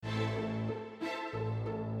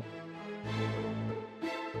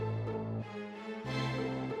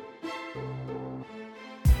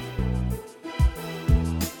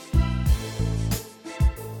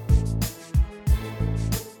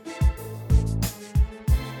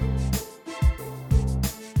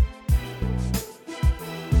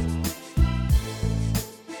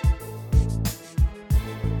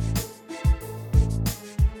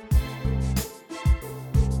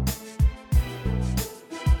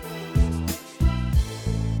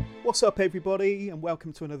What's up, everybody, and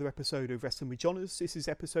welcome to another episode of Wrestling with Johners. This is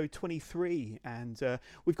episode 23, and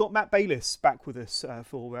we've got Matt Bayliss back with us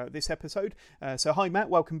for this episode. So hi, Matt,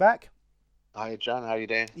 welcome back. Hi, John. How you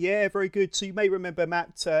doing? Yeah, very good. So you may remember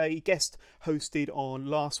Matt, he guest hosted on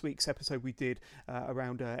last week's episode we did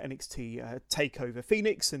around NXT TakeOver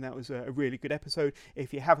Phoenix, and that was a really good episode.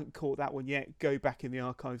 If you haven't caught that one yet, go back in the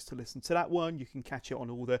archives to listen to that one. You can catch it on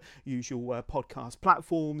all the usual podcast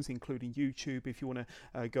platforms, including YouTube, if you want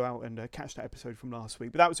to go out and catch that episode from last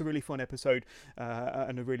week. But that was a really fun episode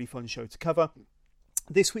and a really fun show to cover.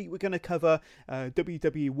 This week we're going to cover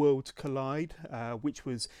WWE Worlds Collide, which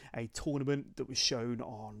was a tournament that was shown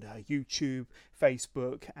on YouTube,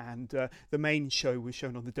 Facebook, and the main show was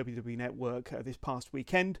shown on the WWE Network this past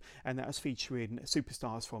weekend, and that was featuring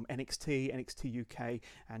superstars from NXT, NXT UK,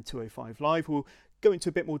 and 205 Live. We'll go into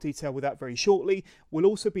a bit more detail with that very shortly. We'll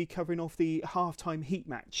also be covering off the halftime heat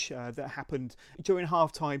match that happened during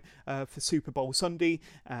halftime for Super Bowl Sunday,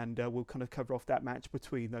 and we'll kind of cover off that match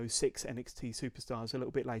between those 6 NXT superstars a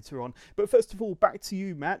little bit later on. But first of all, back to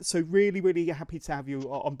you, Matt. So really happy to have you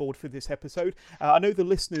on board for this episode. I know the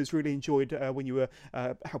listeners really enjoyed when you were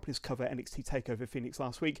helping us cover NXT TakeOver Phoenix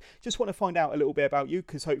last week. Just want to find out a little bit about you,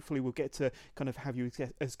 because hopefully we'll get to kind of have you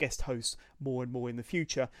as guest host more and more in the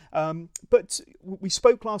future. But we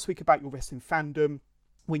spoke last week about your wrestling fandom,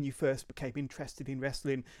 when you first became interested in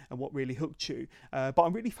wrestling and what really hooked you. But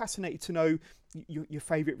I'm really fascinated to know your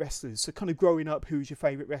favourite wrestlers. So kind of growing up, who's your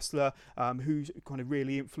favourite wrestler? Who's kind of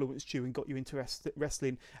really influenced you and got you into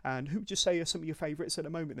wrestling? And who would you say are some of your favourites at the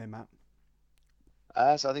moment then,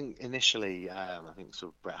 Matt? So I think initially, I think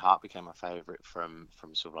sort of Bret Hart became my favourite from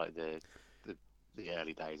sort of like the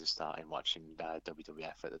early days of starting watching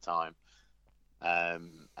WWF at the time.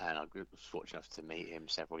 And I was fortunate enough to meet him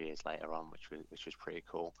several years later on, which was pretty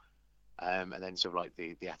cool. And then sort of like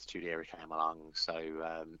the Attitude Era came along, so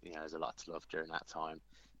there's a lot to love during that time.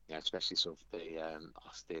 Especially sort of the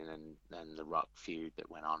Austin and the Rock feud that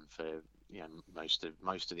went on for most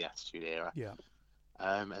of the Attitude Era. Yeah.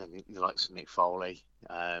 And then the likes of Mick Foley,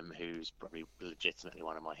 who's probably legitimately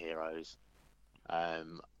one of my heroes.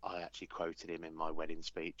 I actually quoted him in my wedding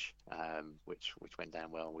speech, which went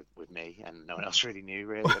down well with me, and no one else really knew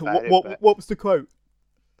really about what was the quote?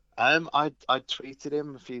 I tweeted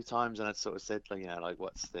him a few times, and I sort of said,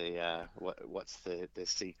 what's the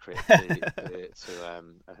secret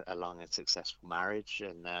to a long and successful marriage,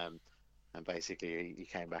 and basically he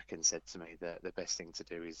came back and said to me that the best thing to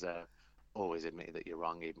do is always admit that you're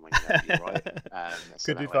wrong, even when you know that you're right.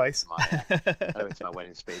 Good advice. I went to my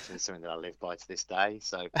wedding speech, and it's something that I live by to this day.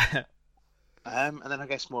 So, and then I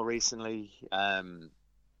guess more recently, I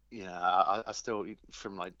still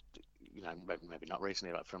from maybe not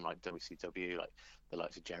recently, but from like WCW, like the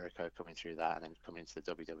likes of Jericho coming through that, and then coming into the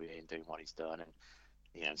WWE and doing what he's done,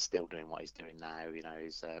 and still doing what he's doing now.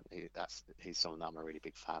 He's someone that I'm a really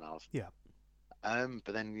big fan of. Yeah.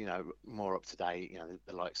 But then, more up to date,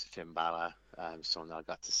 the likes of Finn Balor, someone that I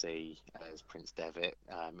got to see as Prince Devitt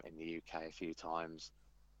in the UK a few times,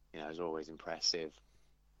 is always impressive.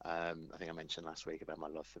 I think I mentioned last week about my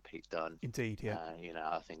love for Pete Dunne. Indeed, yeah.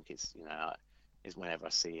 I think it's whenever I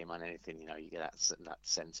see him on anything, you get that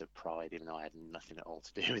sense of pride, even though I had nothing at all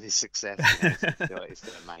to do with his success. It's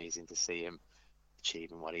still amazing to see him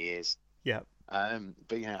achieving what he is. Yeah.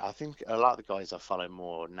 But I think a lot of the guys I follow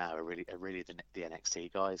more now are really the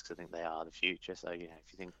NXT guys, because I think they are the future. So if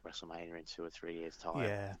you think WrestleMania in 2 or 3 years time,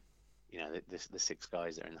 the 6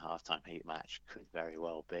 guys that are in the halftime heat match could very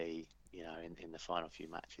well be in the final few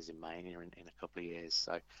matches in Mania in a couple of years.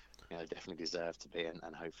 So they definitely deserve to be,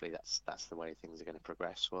 and hopefully that's the way things are going to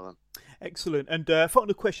progress for them. Excellent. And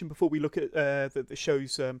final question before we look at the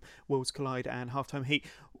shows, Worlds Collide and halftime heat.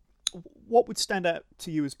 What would stand out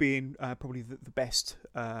to you as being probably the best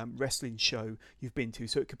wrestling show you've been to?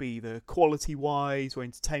 So it could be either quality-wise or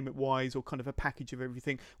entertainment-wise, or kind of a package of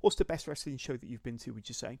everything. What's the best wrestling show that you've been to, would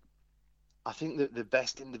you say? I think that the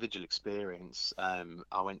best individual experience,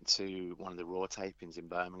 I went to one of the Raw tapings in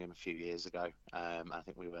Birmingham a few years ago. I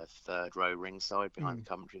think we were 3rd row ringside behind the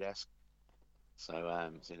commentary desk. So,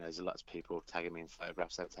 there's a lot of people tagging me in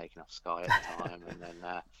photographs they were taking off Sky at the time, and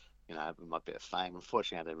then with my bit of fame.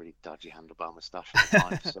 Unfortunately, I had a really dodgy handlebar moustache at the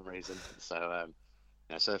time for some reason. So,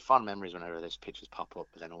 so fond memories whenever those pictures pop up,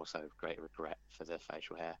 but then also great regret for the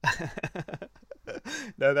facial hair.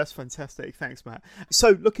 No, that's fantastic. Thanks, Matt.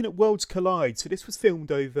 So, looking at Worlds Collide, so this was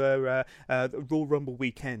filmed over the Royal Rumble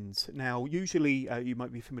weekend. Now, usually you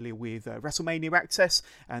might be familiar with WrestleMania Access,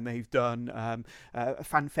 and they've done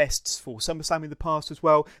fan fests for SummerSlam in the past as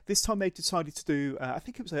well. This time they decided to do, I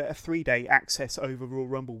think it was a 3-day access over Royal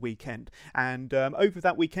Rumble weekend. And over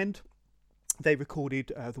that weekend, they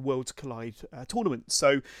recorded the Worlds Collide tournament.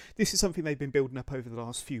 So this is something they've been building up over the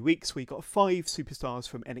last few weeks. We got 5 superstars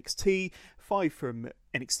from NXT, 5 from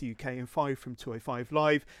NXT UK, and 5 from 205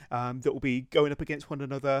 Live that will be going up against one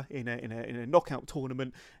another in a knockout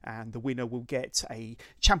tournament, and the winner will get a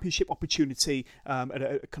championship opportunity at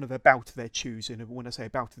a kind of a bout of their choosing. And when I say a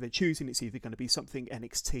bout of their choosing, it's either going to be something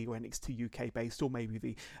NXT or NXT UK based, or maybe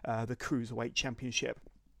the Cruiserweight Championship.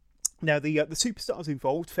 Now, the superstars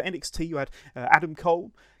involved for NXT, you had Adam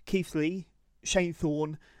Cole, Keith Lee, Shane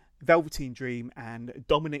Thorne, Velveteen Dream, and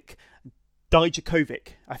Dominic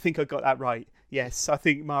Dijakovic. I think I got that right. Yes, I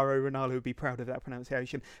think Mauro Ranallo would be proud of that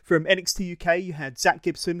pronunciation. From NXT UK, you had Zach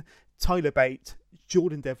Gibson, Tyler Bate,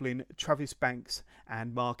 Jordan Devlin, Travis Banks,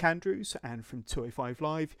 and Mark Andrews. And from 205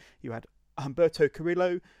 Live, you had Humberto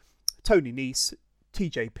Carrillo, Tony Nese,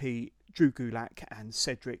 TJP, Drew Gulak, and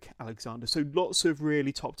Cedric Alexander. So lots of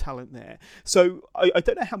really top talent there. So I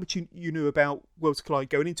don't know how much you knew about Worlds Collide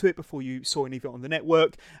going into it before you saw any of it on the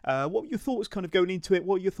network. What were your thoughts kind of going into it?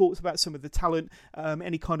 What were your thoughts about some of the talent?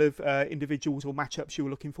 Any kind of individuals or matchups you were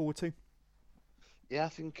looking forward to? Yeah, I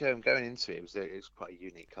think going into it, it was quite a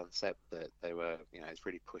unique concept that they were, it's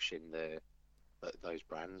really pushing those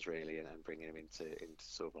brands really, and bringing them into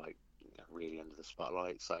sort of like really under the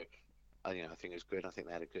spotlight. So I think it was good. I think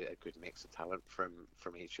they had a good mix of talent from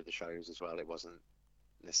each of the shows as well. It wasn't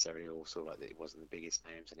necessarily all sort of like it wasn't the biggest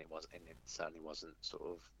names, and it certainly wasn't sort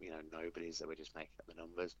of nobodies that were just making up the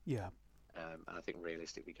numbers. Yeah. And I think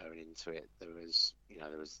realistically going into it, there was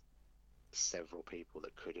several people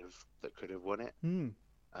that could have won it.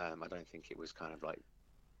 I don't think it was kind of like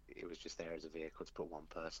it was just there as a vehicle to put one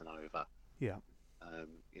person over. Yeah.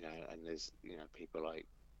 And there's people like.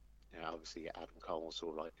 Obviously Adam Cole's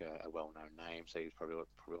sort of like a well-known name, so he's probably one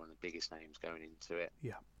of the biggest names going into it.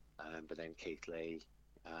 Yeah. But then Keith Lee,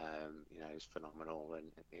 is phenomenal, and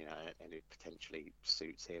and it potentially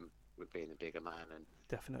suits him with being the bigger man, and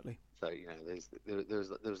definitely. So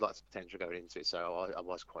there was lots of potential going into it. So I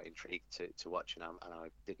was quite intrigued to watch, and I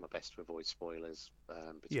did my best to avoid spoilers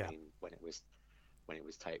between when it was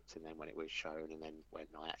taped and then when it was shown, and then when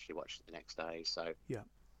I actually watched it the next day. So yeah.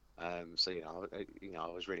 I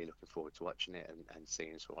was really looking forward to watching it and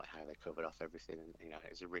seeing sort of like how they covered off everything, and it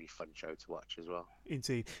was a really fun show to watch as well.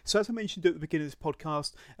 Indeed. So as I mentioned at the beginning of this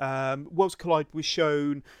podcast, Worlds Collide was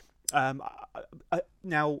shown.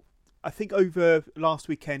 Now, I think over last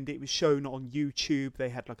weekend it was shown on YouTube. They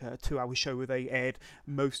had like a 2-hour show where they aired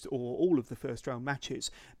most or all of the first round matches.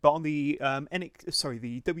 But on the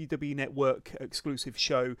the WWE Network exclusive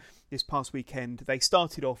show this past weekend, they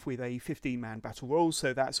started off with a 15-man battle royal.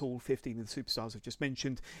 So that's all 15 of the superstars I've just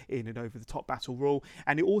mentioned in an over-the-top battle royal,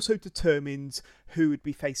 and it also determines who would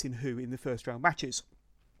be facing who in the first round matches.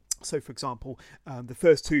 So, for example, the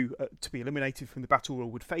first 2 to be eliminated from the battle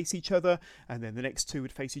royal would face each other, and then the next 2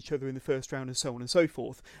 would face each other in the first round, and so on and so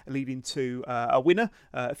forth, leading to a winner,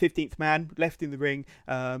 a 15th man left in the ring,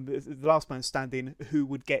 the last man standing, who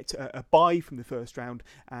would get a bye from the first round,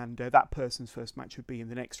 and that person's first match would be in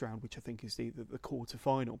the next round, which I think is the quarter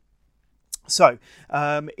final. So,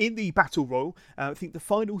 in the Battle Royal, I think the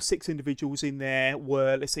final 6 individuals in there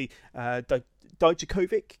were, let's see,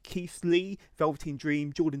 Dijakovic, Keith Lee, Velveteen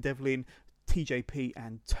Dream, Jordan Devlin, TJP,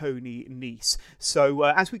 and Tony Nese. So,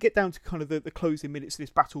 as we get down to kind of the closing minutes of this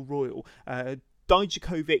Battle Royal,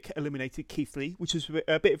 Dijakovic eliminated Keith Lee, which was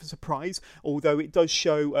a bit of a surprise, although it does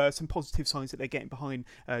show some positive signs that they're getting behind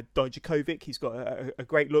Dijakovic. He's got a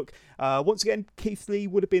great look. Once again, Keith Lee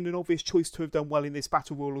would have been an obvious choice to have done well in this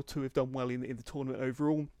Battle Royal, or to have done well in the tournament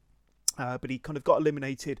overall. But he kind of got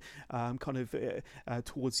eliminated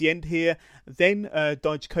towards the end here. Then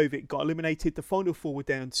Dijakovic got eliminated. The final 4 were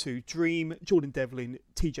down to Dream, Jordan Devlin,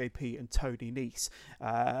 TJP, and Tony Nese.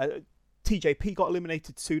 TJP got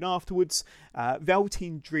eliminated soon afterwards.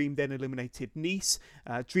 Velveteen Dream then eliminated Nese.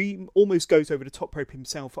 Dream almost goes over the top rope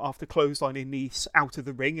himself after clotheslining Nese out of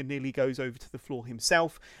the ring and nearly goes over to the floor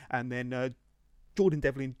himself. And then Jordan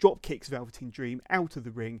Devlin drop kicks Velveteen Dream out of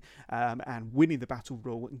the ring and winning the Battle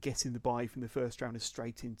Royal and getting the bye from the first round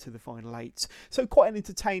straight into the final 8. So quite an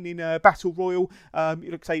entertaining Battle Royal.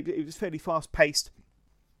 Like I say, it was fairly fast paced.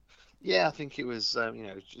 Yeah, I think it was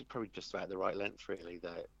probably just about the right length really.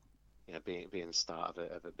 That being the start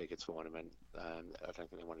of a bigger tournament, I don't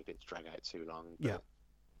think they wanted it to drag out too long. But,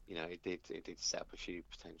 it did set up a few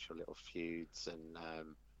potential little feuds, and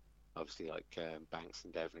obviously like Banks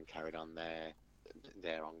and Devlin carried on their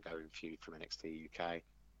ongoing feud from NXT UK.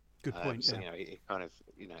 Good point. So it kind of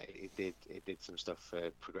it did some stuff for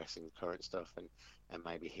progressing current stuff, and and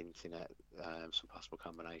maybe hinting at some possible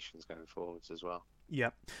combinations going forwards as well.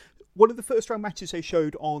 Yeah. One of the first round matches they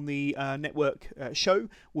showed on the network show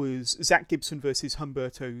was Zach Gibson versus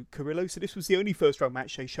Humberto Carrillo. So this was the only first round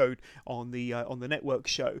match they showed on the network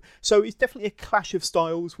show. So it's definitely a clash of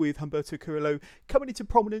styles with Humberto Carrillo coming into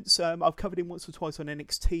prominence. I've covered him once or twice on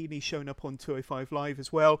NXT, and he's shown up on 205 Live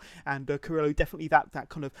as well. And Carrillo definitely that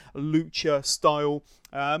kind of lucha style.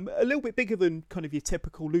 A little bit bigger than kind of your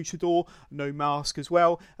typical luchador, no mask as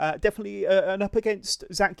well. Definitely an up against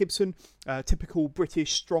Zach Gibson, typical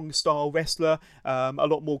British strong style wrestler. A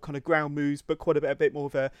lot more kind of ground moves, but quite a bit more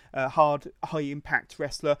of a hard, high impact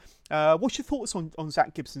wrestler. What's your thoughts on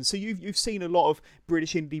Zach Gibson? So you've seen a lot of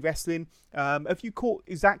British indie wrestling. Have you caught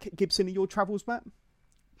Zach Gibson in your travels, Matt?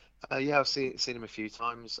 Yeah, I've seen him a few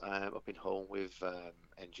times up in Hull with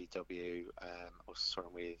NGW. Also saw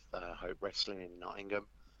him with Hope Wrestling in Nottingham.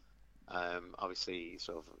 Obviously,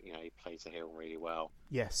 sort of, he plays the heel really well.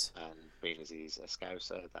 Yes. And being as he's a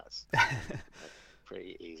Scouser, that's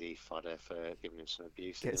pretty easy fodder for giving him some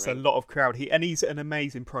abuse. Gets a lot of crowd. He's an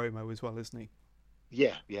amazing promo as well, isn't he?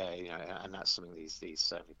 Yeah, and that's something he's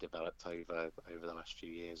certainly developed over the last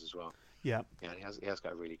few years as well. Yeah. Yeah, he has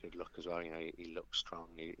got a really good look as well. He looks strong.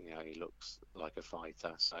 He looks like a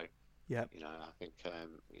fighter. So yeah, I think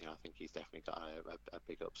he's definitely got a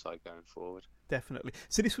big upside going forward. Definitely.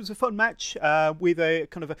 So this was a fun match with a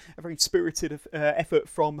kind of a very spirited effort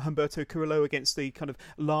from Humberto Carrillo against the kind of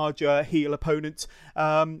larger heel opponent,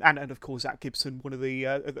 and of course Zach Gibson, one of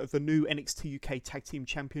the new NXT UK Tag Team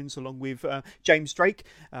Champions, along with James Drake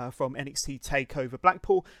from NXT Takeover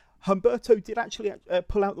Blackpool. Humberto did actually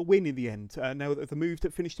pull out the win in the end. Now, the move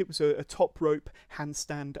that finished it was a top rope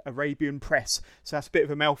handstand Arabian press. So that's a bit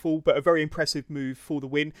of a mouthful, but a very impressive move for the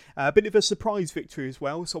win. A bit of a surprise victory as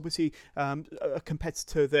well. So obviously a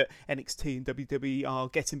competitor that NXT and WWE are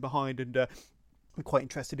getting behind and I'm quite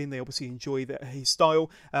interested in. They obviously enjoy his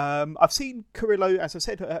style. I've seen Carrillo, as I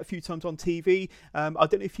said, a few times on TV. I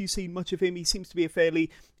don't know if you've seen much of him. He seems to be a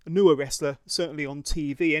fairly newer wrestler, certainly on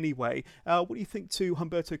TV anyway. What do you think to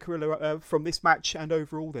Humberto Carrillo from this match and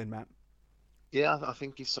overall then, Matt? Yeah, I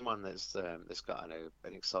think he's someone that's got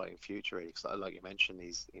an exciting future. Really. Like you mentioned,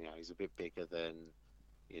 he's a bit bigger than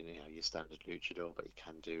your standard luchador, but he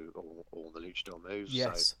can do all the luchador moves.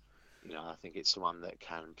 Yes. So, I think it's someone that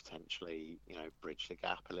can potentially, bridge the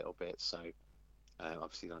gap a little bit. So,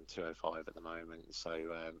 obviously on 205 at the moment. So,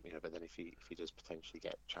 but then if he does potentially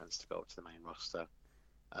get a chance to go up to the main roster,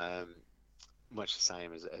 much the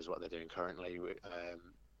same as what they're doing currently,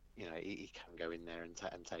 he can go in there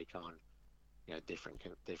and take on, different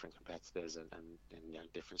competitors and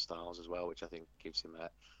different styles as well, which I think gives him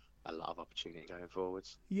a lot of opportunity going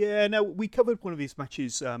forwards. Yeah, now we covered one of his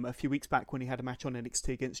matches a few weeks back when he had a match on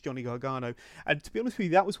NXT against Johnny Gargano, and to be honest with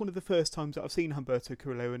you, that was one of the first times that I've seen Humberto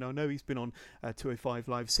Carrillo, and I know he's been on 205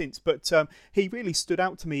 Live since, but he really stood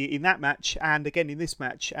out to me in that match and again in this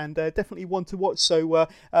match, and definitely one to watch. So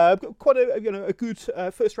quite a good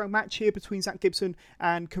first round match here between Zach Gibson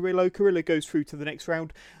and Carrillo. Carrillo goes through to the next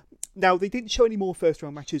round. Now, they didn't show any more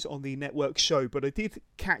first-round matches on the network show, but I did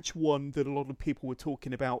catch one that a lot of people were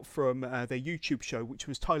talking about from their YouTube show, which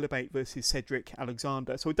was Tyler Bate versus Cedric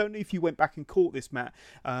Alexander. So I don't know if you went back and caught this, Matt,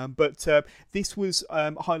 but this was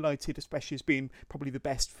highlighted especially as being probably the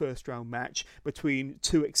best first-round match between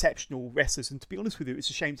two exceptional wrestlers. And to be honest with you, it's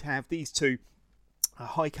a shame to have these two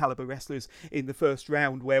high caliber wrestlers in the first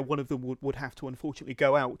round where one of them would have to unfortunately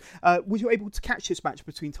go out. Were you able to catch this match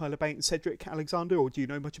between Tyler Bate and Cedric Alexander, or do you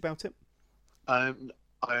know much about it? I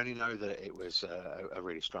only know that it was a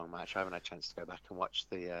really strong match. I haven't had a chance to go back and watch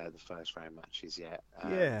the first round matches yet.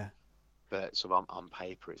 Yeah. But sort of on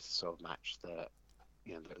paper, it's the sort of match that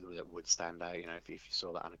that would stand out. If you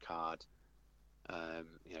saw that on a card,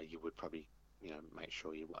 you would probably make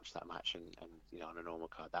sure you watch that match, and on a normal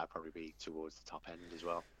card that'd probably be towards the top end as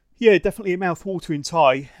well. Yeah, definitely a mouth-watering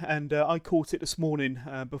tie, and I caught it this morning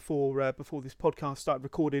before this podcast started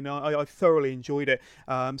recording. I thoroughly enjoyed it.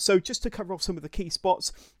 So just to cover off some of the key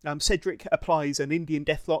spots, Cedric applies an Indian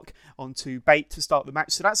Deathlock onto Bate to start the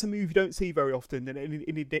match. So that's a move you don't see very often.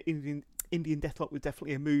 Indian Deathlock was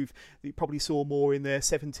definitely a move that you probably saw more in the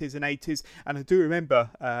 70s and 80s. And I do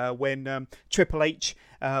remember when Triple H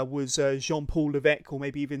was Jean-Paul Levesque, or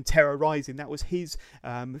maybe even Terror Rising. That was his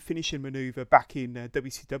finishing manoeuvre back in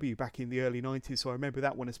WCW back in the early 90s. So I remember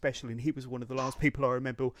that one especially. And he was one of the last people I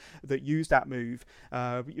remember that used that move,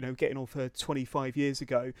 getting on for 25 years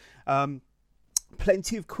ago.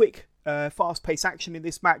 Plenty of quick fast-paced action in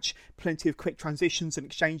this match, plenty of quick transitions and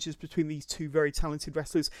exchanges between these two very talented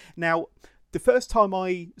wrestlers. Now, the first time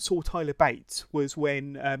I saw Tyler Bate was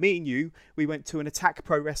when me and you, we went to an Attack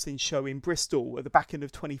Pro Wrestling show in Bristol at the back end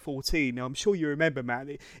of 2014. Now, I'm sure you remember, Matt.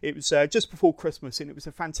 It was just before Christmas, and it was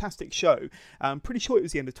a fantastic show. I'm pretty sure it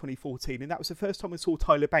was the end of 2014, and that was the first time I saw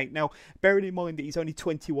Tyler Bate. Now, bearing in mind that he's only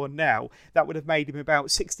 21 now, that would have made him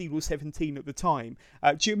about 16 or 17 at the time.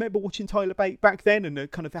 Do you remember watching Tyler Bate back then,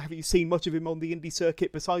 and kind of have you seen much of him on the indie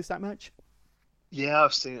circuit besides that match? Yeah,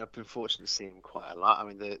 I've been fortunate to see him quite a lot. I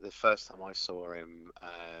mean, the first time I saw him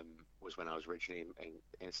was when I was originally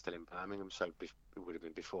still in Birmingham, so it would have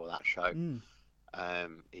been before that show. Mm.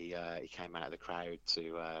 He came out of the crowd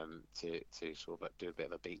to sort of do a bit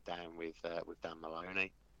of a beat down with Dan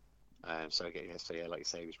Maloney. So yeah, like you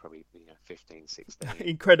say, he was probably 15, 16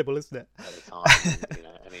 Incredible, isn't it? at the time,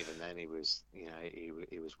 and even then he was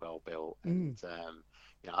he was well built, and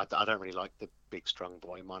I don't really like the big strong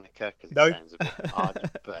boy moniker because it sounds a bit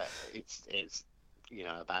odd, but it's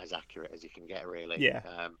about as accurate as you can get, really. Yeah.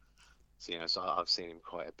 So I've seen him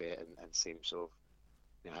quite a bit and seen him sort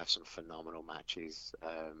of have some phenomenal matches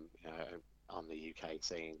on the UK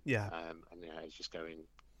scene. Yeah. And he's just going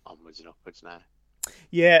onwards and upwards now.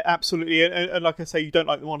 Yeah, absolutely. And like I say, you don't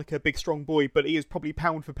like the moniker Big Strong Boy, but he is probably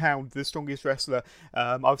pound for pound the strongest wrestler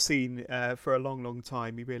I've seen for a long, long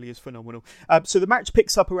time. He really is phenomenal. So the match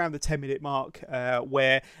picks up around the 10-minute mark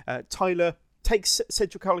where Tyler takes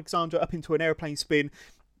Cedric Alexander up into an airplane spin,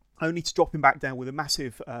 only to drop him back down with a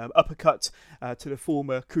massive uppercut to the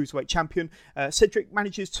former Cruiserweight champion. Cedric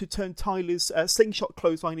manages to turn Tyler's slingshot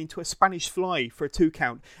clothesline into a Spanish fly for a 2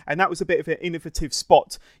 count, and that was a bit of an innovative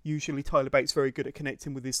spot. Usually Tyler Bate's very good at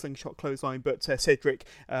connecting with his slingshot clothesline, but Cedric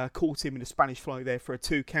caught him in a Spanish fly there for a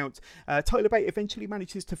 2 count. Tyler Bate eventually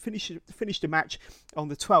manages to finish the match on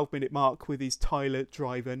the 12-minute mark with his Tyler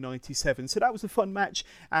Driver 97. So that was a fun match,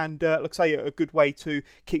 and like I say, a good way to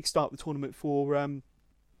kickstart the tournament for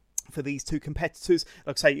these two competitors.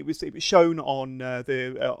 Like I say, it was shown on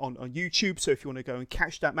on YouTube. So if you want to go and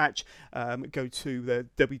catch that match, go to the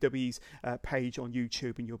WWE's page on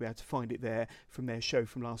YouTube, and you'll be able to find it there from their show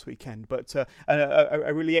from last weekend. But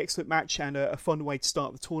a really excellent match and a fun way to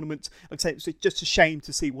start the tournament. Like I say, it's just a shame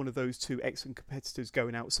to see one of those two excellent competitors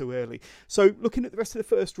going out so early. So looking at the rest of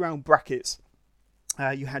the first round brackets,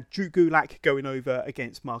 you had Drew Gulak going over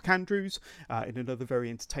against Mark Andrews in another very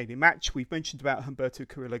entertaining match. We've mentioned about Humberto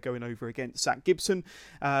Carrillo going over against Zach Gibson.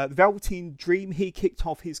 The Velveteen Dream, he kicked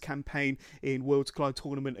off his campaign in Worlds Collide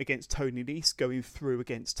Tournament against Tony Nese, going through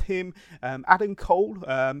against him. Adam Cole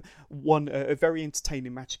won a very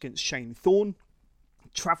entertaining match against Shane Thorne.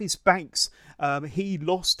 Travis Banks, he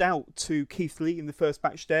lost out to Keith Lee in the first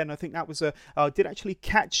match there, and I think that was I did actually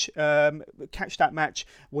catch that match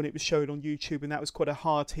when it was shown on YouTube, and that was quite a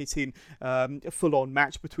hard-hitting, full-on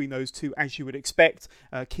match between those two, as you would expect.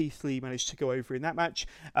 Keith Lee managed to go over in that match.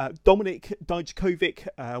 Dominik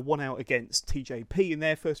Dijakovic won out against TJP in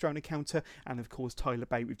their first-round encounter, and of course Tyler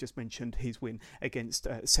Bate, we've just mentioned his win against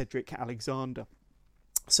Cedric Alexander.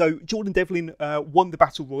 So Jordan Devlin won the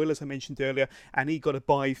Battle Royal, as I mentioned earlier, and he got a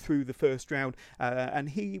bye through the first round. And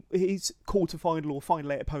his quarter-final or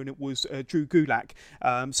final eight opponent was Drew Gulak.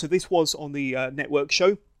 So this was on the network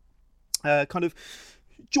show.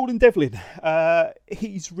 Jordan Devlin,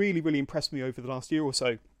 he's really, really impressed me over the last year or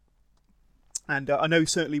so. And I know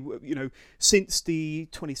certainly, since the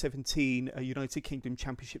 2017 United Kingdom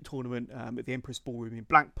Championship tournament at the Empress Ballroom in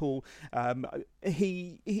Blackpool,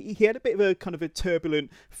 he had a bit of a kind of a turbulent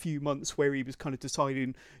few months where he was kind of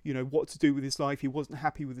deciding, what to do with his life. He wasn't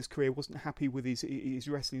happy with his career, wasn't happy with his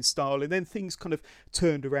wrestling style, and then things kind of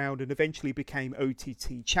turned around and eventually became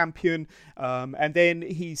OTT champion. And then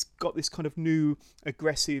he's got this kind of new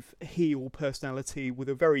aggressive heel personality with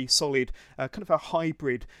a very solid kind of a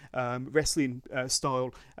hybrid wrestling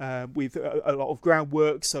style with a lot of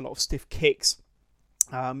groundworks, a lot of stiff kicks.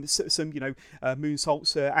 Some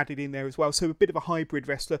moonsaults added in there as well, so a bit of a hybrid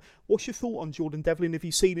wrestler. What's your thought on Jordan Devlin? Have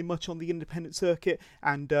you seen him much on the independent circuit?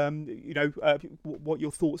 And what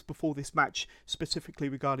your thoughts before this match, specifically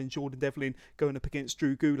regarding Jordan Devlin going up against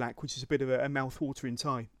Drew Gulak, which is a bit of a mouth-watering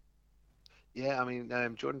tie? Yeah, I mean,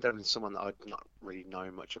 Jordan Devlin's someone that I'd not really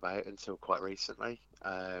known much about until quite recently,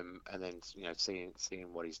 and then seeing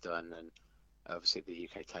what he's done, and obviously the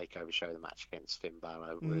UK Takeover show, the match against Finn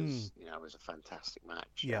Balor was a fantastic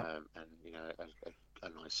match, and a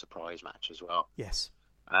nice surprise match as well. Yes.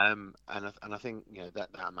 And I think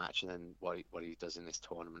that match, and then what he does in this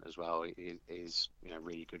tournament as well is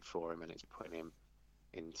really good for him, and it's putting him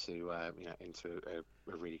into a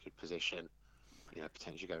really good position,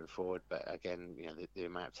 potentially going forward. But again, the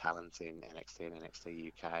amount of talent in NXT and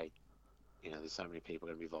NXT UK, there's so many people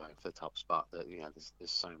going to be vying for the top spot that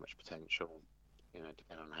there's so much potential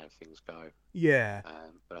depending on how things go. Yeah.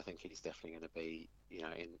 But I think he's definitely going to be,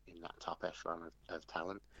 in that top echelon of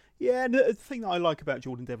talent. Yeah, and the thing that I like about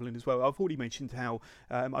Jordan Devlin as well, I've already mentioned how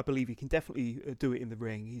I believe he can definitely do it in the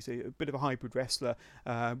ring. He's a bit of a hybrid wrestler,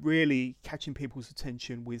 really catching people's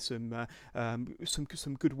attention with some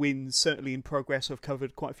good wins. Certainly in Progress, I've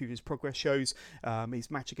covered quite a few of his Progress shows.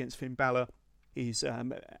 His match against Finn Balor, his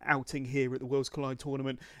outing here at the Worlds Collide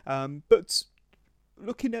tournament, but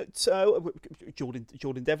looking at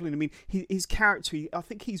Jordan Devlin, I mean, his character, I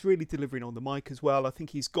think he's really delivering on the mic as well. I think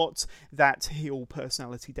he's got that heel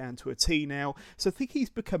personality down to a T now. So I think he's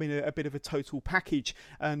becoming a bit of a total package.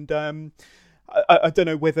 And I don't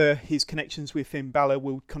know whether his connections with Finn Balor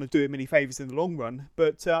will kind of do him any favours in the long run,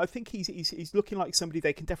 but I think he's looking like somebody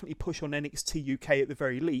they can definitely push on NXT UK at the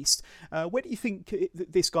very least. Where do you think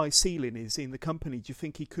this guy's ceiling is in the company? Do you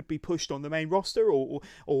think he could be pushed on the main roster,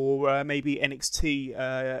 or maybe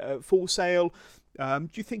NXT Full Sail? Do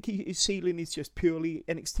you think his ceiling is just purely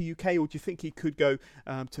NXT UK, or do you think he could go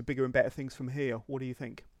to bigger and better things from here? What do you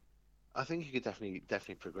think? I think he could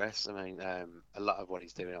definitely progress. I mean, a lot of what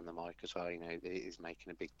he's doing on the mic as well, he's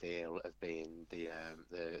making a big deal of being the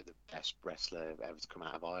best wrestler ever to come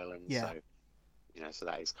out of Ireland. Yeah. So, so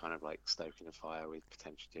that is kind of like stoking the fire with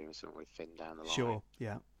potentially doing something with Finn down the line. Sure.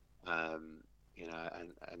 Yeah.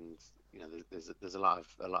 There's a lot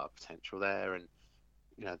of potential there, and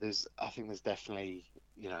I think there's definitely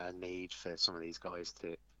a need for some of these guys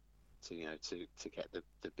to get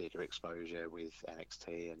the bigger exposure with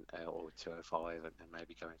NXT and or 205 and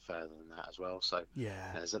maybe going further than that as well. So yeah,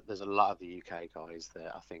 there's a lot of the UK guys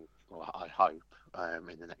that I think, well, I hope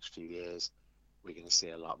in the next few years we're going to see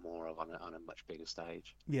a lot more of on a much bigger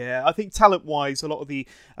stage. Yeah, I think talent-wise, a lot of the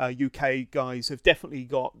UK guys have definitely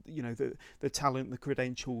got the talent, the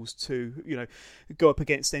credentials to go up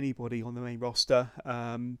against anybody on the main roster.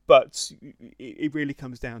 But it really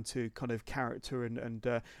comes down to kind of character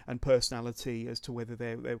and personality as to whether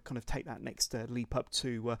they'll kind of take that next leap up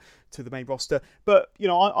to the main roster. But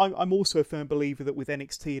I'm also a firm believer that with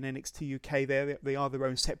NXT and NXT UK, they are their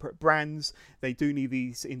own separate brands. They do need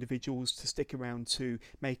these individuals to stick around to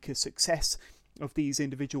make a success of these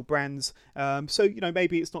individual brands. So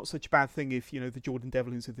maybe it's not such a bad thing if the Jordan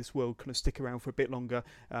Devlins of this world kind of stick around for a bit longer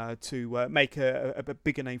to make a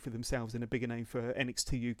bigger name for themselves and a bigger name for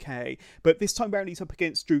NXT UK. But this time round he's up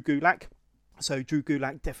against Drew Gulak. So Drew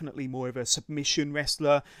Gulak, definitely more of a submission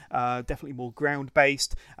wrestler, definitely more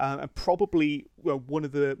ground-based, and probably one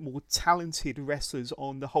of the more talented wrestlers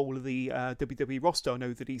on the whole of the WWE roster. I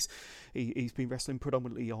know that he's been wrestling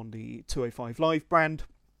predominantly on the 205 Live brand.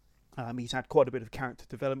 He's had quite a bit of character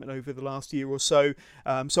development over the last year or so.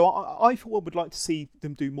 So I for one would like to see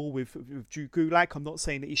them do more with Drew Gulak. I'm not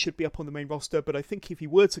saying that he should be up on the main roster, but I think if he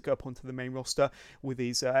were to go up onto the main roster with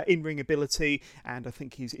his in-ring ability and I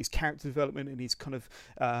think his character development and his kind of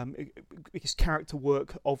his character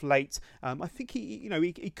work of late, I think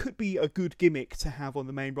he could be a good gimmick to have on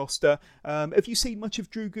the main roster. Have you seen much of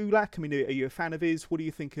Drew Gulak? I mean, are you a fan of his? What do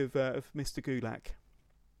you think of Mr. Gulak?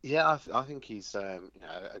 Yeah, I think he's a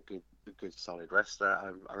good solid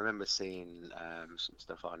wrestler. I remember seeing some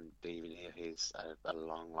stuff on DVD of his a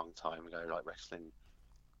long time ago, like wrestling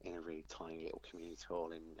in a really tiny little community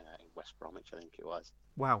hall in West Bromwich, I think it was.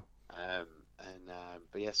 Wow.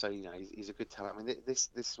 But yeah, so he's a good talent. I mean, this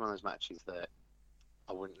is one of those matches that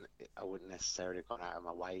I wouldn't necessarily have gone out of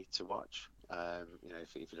my way to watch.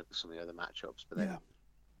 If you look at some of the other matchups, but then. Yeah.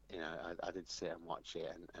 I did sit and watch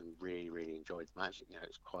it and really enjoyed the match.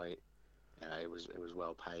 It's quite, it was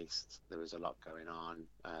well paced. There was a lot going on.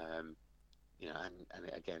 And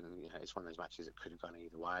again, it's one of those matches that could have gone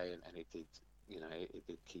either way, and it did, it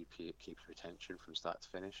did keep your attention from start to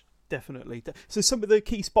finish. Definitely. So some of the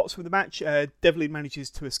key spots from the match, Devlin manages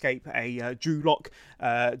to escape a Drew Lock,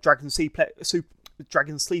 Dragon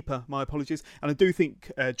Sleeper, my apologies. And I do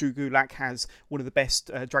think Drew Gulak has one of the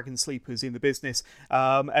best Dragon Sleepers in the business.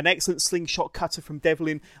 An excellent slingshot cutter from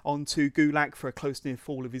Devlin onto Gulak for a close near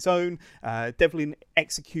fall of his own. Devlin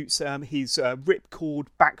executes his ripcord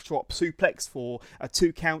backdrop suplex for a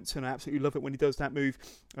 2 count, and I absolutely love it when he does that move.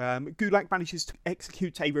 Gulak manages to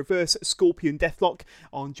execute a reverse Scorpion Deathlock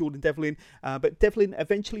on Jordan Devlin, but Devlin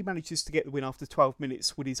eventually manages to get the win after 12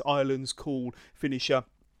 minutes with his Ireland's Call finisher.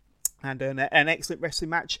 And an excellent wrestling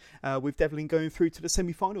match with Devlin going through to the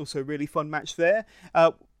semi-final. So a really fun match there.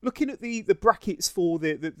 Looking at the brackets for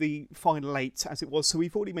the final 8 as it was. So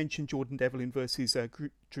we've already mentioned Jordan Devlin versus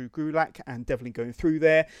Drew Gulak and Devlin going through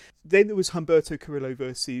there. Then there was Humberto Carrillo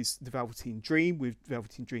versus the Velveteen Dream, with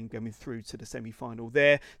Velveteen Dream going through to the semi-final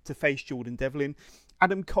there to face Jordan Devlin.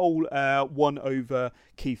 Adam Cole won over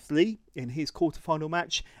Keith Lee in his quarterfinal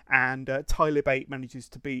match, and Tyler Bate manages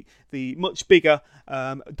to beat the much bigger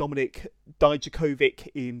Dominik Dijakovic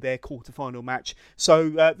in their quarterfinal match. So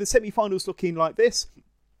the semi-finals looking like this.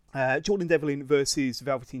 Jordan Devlin versus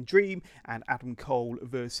Velveteen Dream, and Adam Cole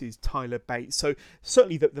versus Tyler Bate. So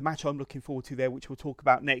certainly the match I'm looking forward to there, which we'll talk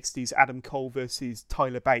about next, is Adam Cole versus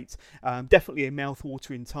Tyler Bate. Definitely a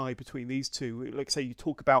mouth-watering tie between these two. Like I say, you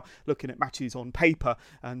talk about looking at matches on paper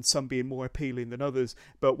and some being more appealing than others,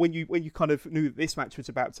 but when you kind of knew that this match was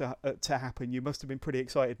about to happen, you must have been pretty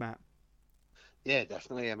excited, Matt. Yeah,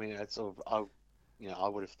 definitely. I mean, it's sort of, I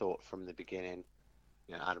would have thought from the beginning,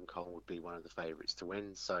 Adam Cole would be one of the favourites to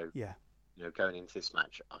win. So, Yeah. Going into this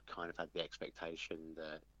match, I kind of had the expectation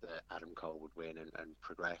that Adam Cole would win and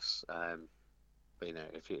progress. But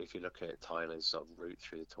if you look at Tyler's sort of route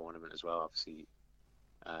through the tournament as well, obviously,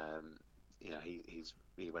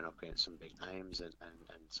 he went up against some big names and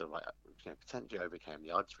sort of like potentially overcame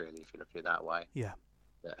the odds, really, if you look at it that way. Yeah.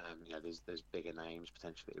 But there's bigger names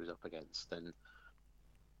potentially he was up against, and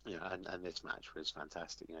this match was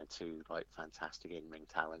fantastic. Two like fantastic in-ring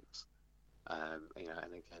talents. And again,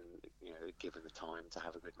 given the time to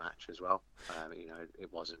have a good match as well.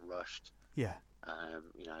 It wasn't rushed. Yeah.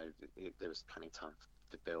 There was plenty of time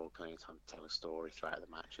to build, plenty of time to tell a story throughout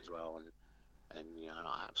the match as well. And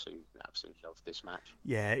I absolutely loved this match.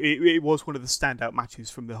 Yeah, it was one of the standout matches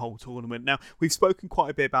from the whole tournament. Now, we've spoken quite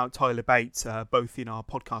a bit about Tyler Bate, both in our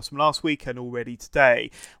podcast from last week and already today.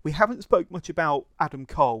 We haven't spoke much about Adam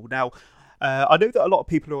Cole. Now, I know that a lot of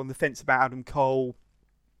people are on the fence about Adam Cole.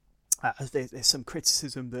 There's some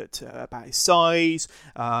criticism that about his size,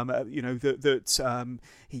 that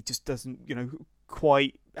he just doesn't,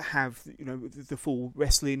 quite have the full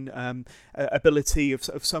wrestling ability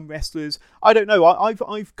of some wrestlers. I don't know.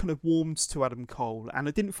 I've kind of warmed to Adam Cole, and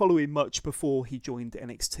I didn't follow him much before he joined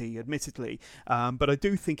NXT, admittedly. But I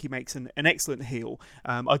do think he makes an excellent heel.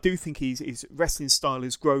 I do think his wrestling style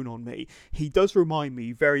has grown on me. He does remind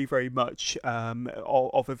me very, very much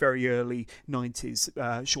of a very early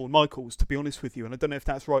 90s Shawn Michaels, to be honest with you. And I don't know if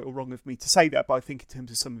that's right or wrong of me to say that, but I think in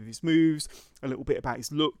terms of some of his moves, a little bit about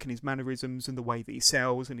his look and his mannerisms and the way that he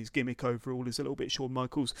sells and his gimmick overall is a little bit Shawn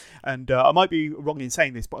Michaels. And I might be wrong in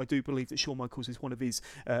saying this, but I do believe that Shawn Michaels is one of his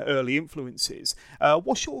early influences.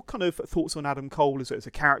 What's your kind of thoughts on Adam Cole as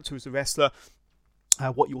a character, as a wrestler?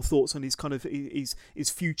 What your thoughts on his kind of his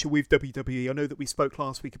future with WWE? I know that we spoke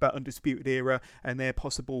last week about Undisputed Era and their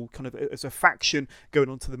possible kind of as a faction going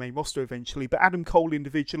onto the main roster eventually. But Adam Cole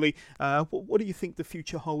individually, what do you think the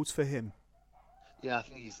future holds for him? Yeah, I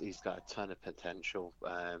think he's got a ton of potential.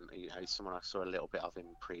 He's someone I saw a little bit of him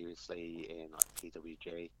previously in like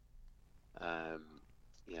PWG.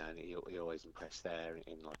 And he always impressed there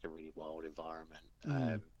in like a really wild environment.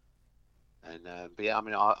 But yeah, I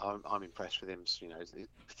mean, I'm impressed with him.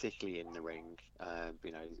 Particularly in the ring.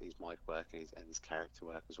 His mic work and his character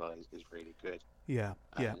work as well is really good. Yeah,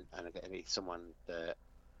 yeah. And again, he's someone that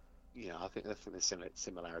I think the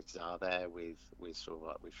similarities are there with sort of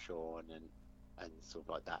like with Shawn and sort of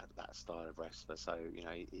like that style of wrestler. So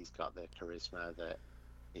he's got the charisma that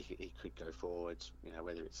he could go forward.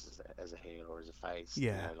 Whether it's as a heel or as a face.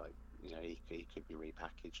 Yeah. He could be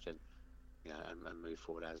repackaged and move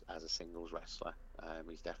forward as a singles wrestler.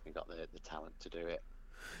 He's definitely got the talent to do it.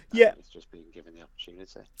 Yeah, it's just being given the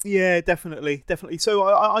opportunity. Yeah, definitely. So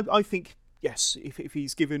I think, yes, if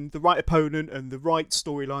he's given the right opponent and the right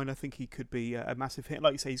storyline, I think he could be a massive hit.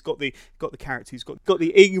 Like you say, he's got the character, he's got the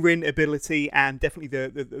in-ring ability, and definitely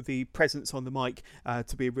the presence on the mic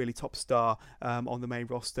to be a really top star on the main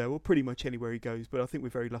roster, or pretty much anywhere he goes. But I think we're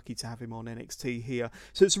very lucky to have him on NXT here.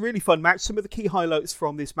 So it's a really fun match. Some of the key highlights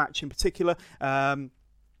from this match in particular.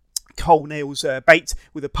 Cole nails Bate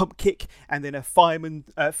with a pump kick and then a fireman,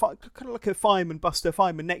 kind of like a fireman buster,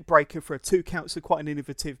 fireman neck breaker for a 2 count. So quite an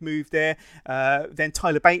innovative move there. Then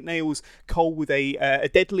Tyler Bate nails Cole with a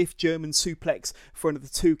deadlift German suplex for another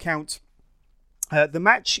 2 count. The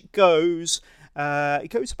match goes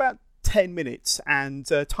about 10 minutes, and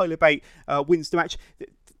Tyler Bate wins the match.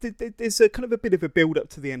 There's a kind of a bit of a build-up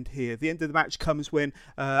to the end here. The end of the match comes when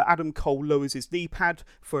Adam Cole lowers his knee pad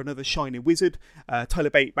for another Shining Wizard. Tyler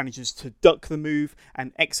Bate manages to duck the move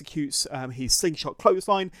and executes his slingshot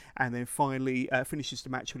clothesline, and then finally finishes the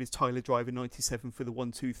match with his Tyler Driver 97 for the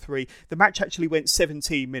 1-2-3. The match actually went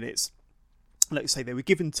 17 minutes. Like I say, they were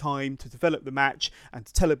given time to develop the match and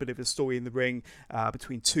to tell a bit of a story in the ring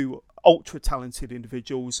between two ultra-talented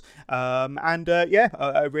individuals.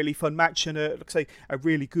 A really fun match, and like I say, a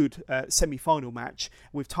really good semi-final match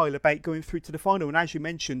with Tyler Bate going through to the final. And as you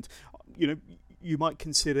mentioned, you might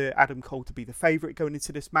consider Adam Cole to be the favourite going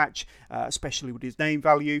into this match, especially with his name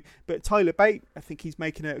value. But Tyler Bate, I think he's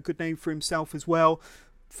making a good name for himself as well.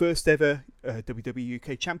 First ever WWE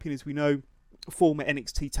UK champion, as we know. Former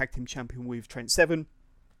NXT Tag Team Champion with Trent Seven.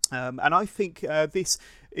 And I think this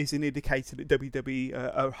is an indicator that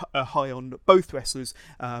WWE are high on both wrestlers,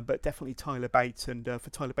 but definitely Tyler Bate. And for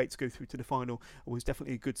Tyler Bate to go through to the final was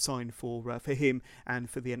definitely a good sign for him and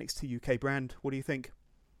for the NXT UK brand. What do you think?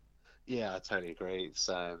 Yeah, I totally agree. It's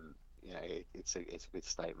it's a good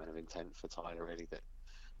statement of intent for Tyler, really, that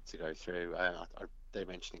to go through. They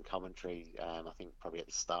mentioned in commentary, I think probably at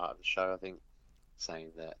the start of the show, I think,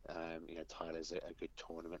 saying that Tyler's a good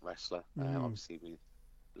tournament wrestler. Obviously, we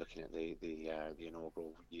looking at the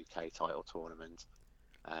inaugural UK title tournament,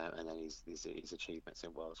 and then his achievements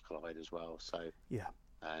in Worlds Collide as well. So yeah,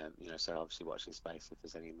 so obviously watching space if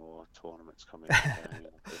there's any more tournaments coming.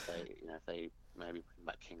 If they maybe bring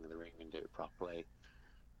back King of the Ring and do it properly,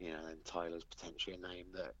 then Tyler's potentially a name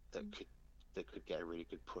that could get a really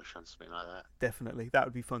good push on something like that. Definitely, that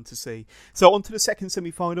would be fun to see. So on to the second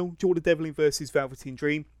semi-final, Jordan Devlin versus Velveteen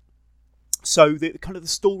Dream. So the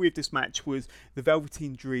story of this match was the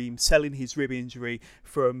Velveteen Dream selling his rib injury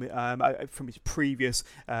from his previous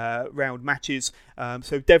round matches.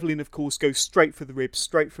 So Devlin, of course, goes straight for the ribs,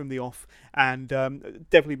 straight from the off, and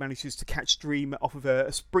Devlin manages to catch Dream off of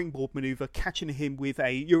a springboard maneuver, catching him with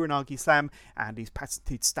a Uranagi slam and his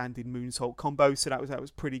patented standing moonsault combo. So that was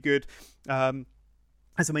pretty good.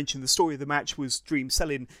 As I mentioned, the story of the match was Dream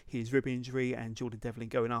selling his rib injury and Jordan Devlin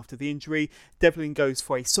going after the injury. Devlin goes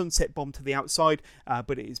for a sunset bomb to the outside,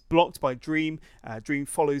 but it is blocked by Dream. Dream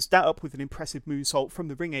follows that up with an impressive moonsault from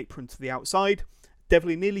the ring apron to the outside.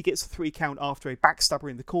 Devlin nearly gets a 3 count after a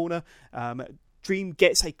backstabber in the corner. Dream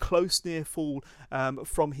gets a close near fall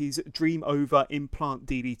from his Dream Over implant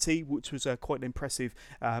DDT, which was quite an impressive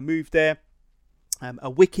move there.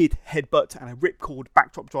 A wicked headbutt and a ripcord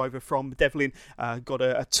backdrop driver from Devlin got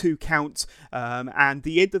a 2 count. And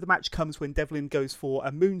the end of the match comes when Devlin goes for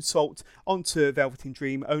a moonsault onto Velveteen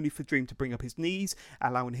Dream, only for Dream to bring up his knees,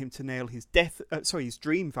 allowing him to nail his his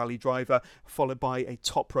Dream Valley driver, followed by a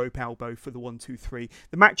top rope elbow for the 1-2-3.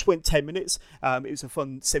 The match went 10 minutes. It was a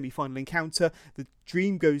fun semi-final encounter. The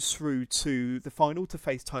Dream goes through to the final to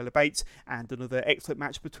face Tyler Bate, and another excellent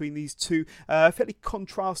match between these two fairly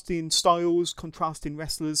contrasting styles, contrasting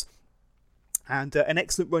wrestlers. And an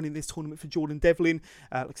excellent run in this tournament for Jordan Devlin.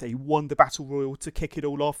 Like I say, he won the Battle Royal to kick it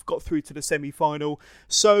all off, got through to the semi-final.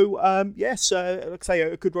 So, yes, like I say,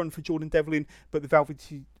 a good run for Jordan Devlin, but the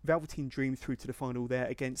Velveteen Dream through to the final there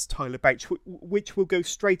against Tyler Bate, which we'll go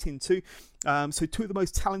straight into. So two of the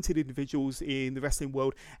most talented individuals in the wrestling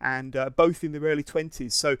world, and both in their early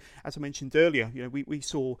 20s. So as I mentioned earlier, we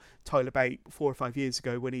saw Tyler Bate 4 or 5 years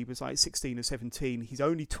ago when he was like 16 or 17. He's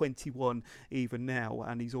only 21 even now,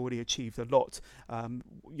 and he's already achieved a lot,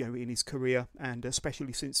 in his career, and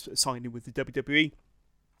especially since signing with the WWE.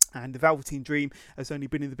 And the Velveteen Dream has only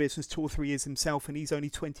been in the business 2 or 3 years himself, and he's only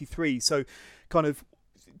 23. So kind of,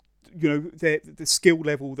 the skill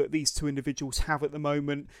level that these two individuals have at the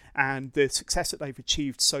moment and the success that they've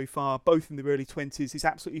achieved so far, both in their early 20s, is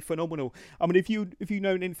absolutely phenomenal. I mean, if you've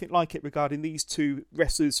known anything like it regarding these two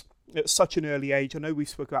wrestlers at such an early age, I know we've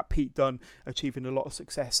spoken about Pete Dunne achieving a lot of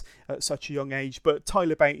success at such a young age, but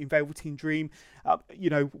Tyler Bate in Velveteen Dream,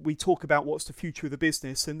 we talk about what's the future of the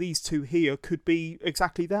business, and these two here could be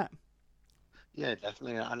exactly that. Yeah,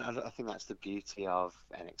 definitely, and I think that's the beauty of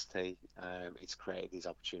NXT. It's created these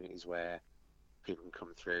opportunities where people can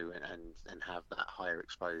come through and have that higher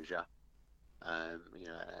exposure, and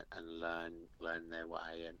learn their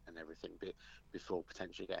way and everything before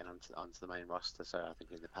potentially getting onto the main roster. So I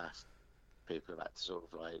think in the past, people have had to sort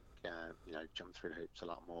of jump through hoops a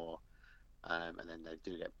lot more, and then they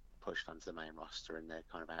do get pushed onto the main roster and they're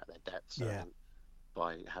kind of out of their depth. So I think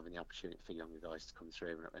by having the opportunity for younger guys to come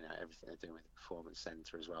through and everything they're doing with the performance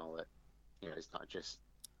center as well, that it's not just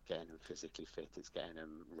getting them physically fit, it's getting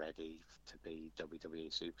them ready to be WWE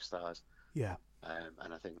superstars. Yeah.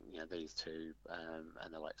 And I think these two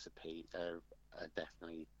and the likes of Pete are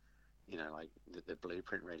definitely like the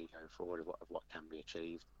blueprint really going forward of what can be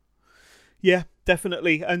achieved. Yeah,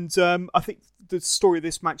 definitely. And I think the story of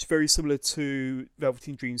this match very similar to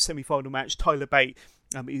Velveteen Dream's semi-final match. Tyler Bate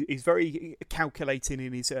is very calculating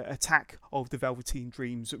in his attack of the Velveteen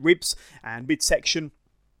Dream's ribs and midsection.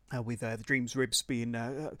 With the Dream's ribs being,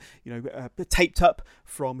 taped up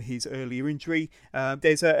from his earlier injury.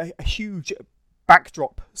 There's a huge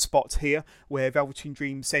backdrop spot here where Velveteen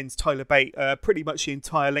Dream sends Tyler Bate pretty much the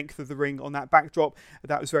entire length of the ring on that backdrop.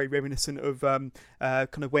 That was very reminiscent of kind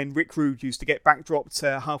of when Rick Rude used to get backdropped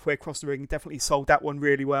halfway across the ring. Definitely sold that one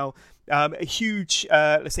really well. A huge,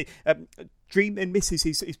 Dream then misses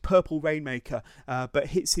his purple Rainmaker, but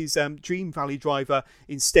hits his Dream Valley Driver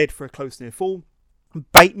instead for a close near fall.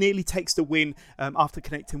 Bate nearly takes the win after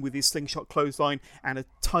connecting with his slingshot clothesline and a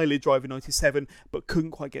Tyler Driver 97, but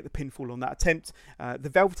couldn't quite get the pinfall on that attempt. The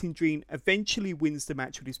Velveteen Dream eventually wins the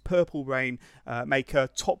match with his purple rain maker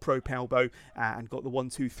top rope elbow and got the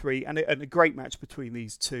 1-2-3, and a great match between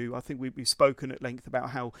these two. I think we've spoken at length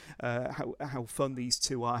about how fun these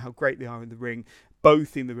two are, how great they are in the ring,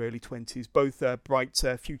 both in their early 20s, both bright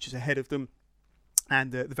futures ahead of them.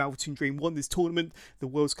 And the Velveteen Dream won this tournament, the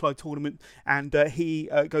Worlds Collide tournament, and he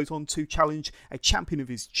goes on to challenge a champion of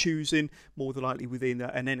his choosing, more than likely within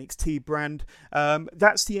an NXT brand.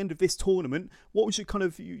 That's the end of this tournament. What was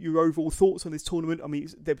your overall thoughts on this tournament? I mean,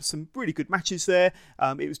 there were some really good matches there.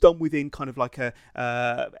 It was done within kind of like an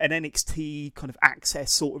NXT kind of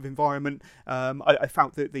access sort of environment. I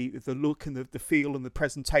felt that the look and the feel and the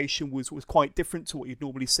presentation was quite different to what you'd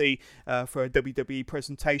normally see for a WWE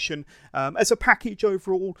presentation. As a package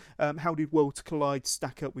overall, how did Worlds Collide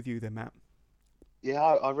stack up with you then, Matt? Yeah,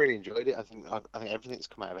 I really enjoyed it. I think everything that's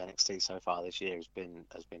come out of NXT so far this year has been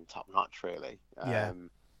top notch, really. Yeah.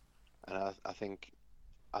 And I think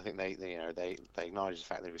they acknowledged the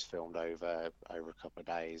fact that it was filmed over a couple of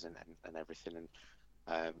days and everything,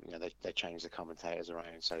 and they changed the commentators around,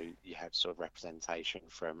 so you had sort of representation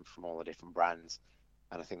from all the different brands,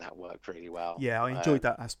 and I think that worked really well. Yeah, I enjoyed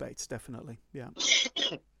that aspect, definitely. Yeah.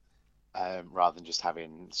 Rather than just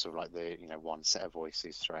having sort of like the one set of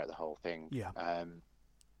voices throughout the whole thing. Yeah.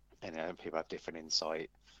 And people have different insight.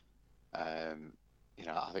 I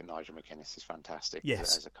think Nigel McGuinness is fantastic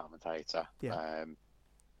as a commentator. Yeah.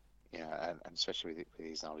 And especially with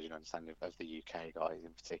his knowledge and understanding of the UK guys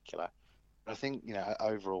in particular. But I think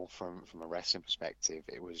overall from a wrestling perspective,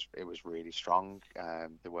 it was really strong.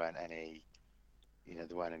 There weren't any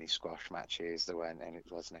squash matches. It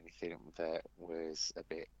wasn't anything that was a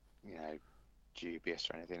bit dubious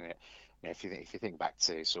or anything. If you think back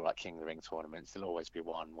to sort of like King of the Ring tournaments, there'll always be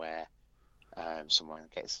one where someone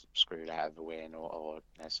gets screwed out of the win, or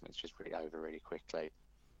something's just really over really quickly.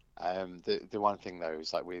 The one thing though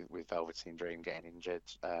is like with Velveteen Dream getting injured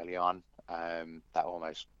early on, that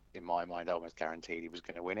almost, in my mind, almost guaranteed he was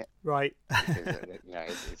going to win it. Right. Because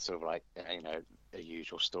it's sort of like a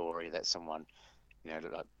usual story that someone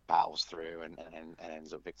like battles through and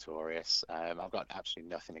ends up victorious. I've got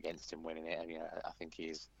absolutely nothing against him winning it, and I think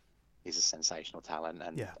he's a sensational talent,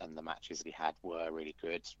 and the matches that he had were really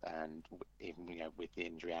good, and even with the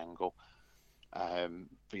injury angle. But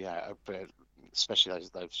especially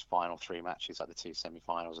those final three matches, like the two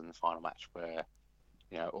semi-finals and the final match, were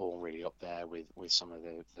all really up there with some of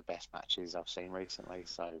the best matches I've seen recently.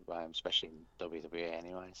 So especially in WWE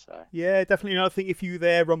anyway. So yeah, definitely. I think if you were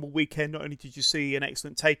there Rumble weekend, not only did you see an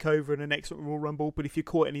excellent takeover and an excellent Royal Rumble, but if you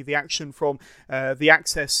caught any of the action from the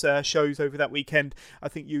Access shows over that weekend, I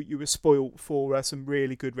think you were spoilt for some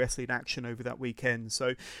really good wrestling action over that weekend.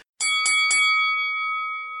 So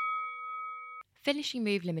Finishing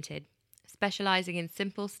Move Limited, specialising in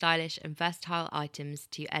simple, stylish and versatile items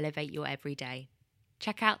to elevate your everyday.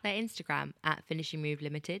 Check out their Instagram at Finishing Move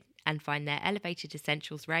Limited and find their elevated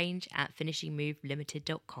essentials range at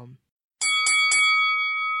finishingmovelimited.com.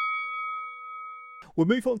 We'll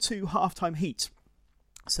move on to Halftime Heat.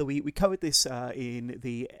 So we covered this in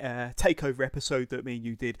the takeover episode that me and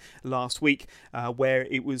you did last week, where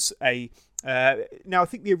it was now I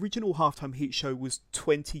think the original Halftime Heat show was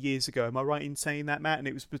 20 years ago. Am I right in saying that, Matt? And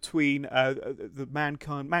it was between the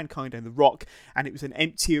Mankind and The Rock, and it was an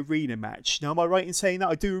empty arena match. Now, am I right in saying that?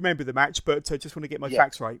 I do remember the match, but I just want to get my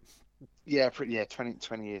facts right. Yeah, 20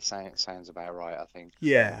 years sounds about right, I think.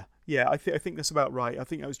 Yeah, I think that's about right. I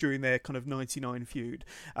think that was during their kind of 99 feud.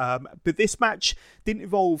 But this match didn't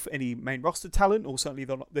involve any main roster talent, or certainly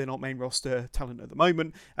they're not main roster talent at the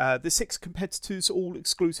moment. The 6 competitors, all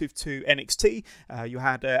exclusive to NXT. You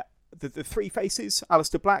had the 3 faces,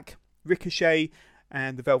 Aleister Black, Ricochet,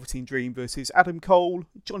 and the Velveteen Dream versus Adam Cole,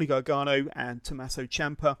 Johnny Gargano, and Tommaso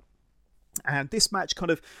Ciampa. And this match kind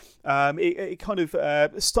of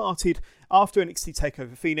started after NXT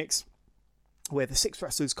TakeOver Phoenix, where the 6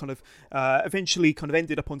 wrestlers kind of eventually kind of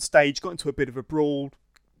ended up on stage, got into a bit of a brawl.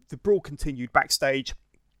 The brawl continued backstage,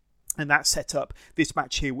 and that set up this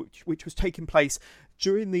match here, which was taking place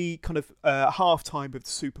during the kind of halftime of the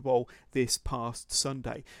Super Bowl this past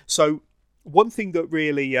Sunday. So one thing that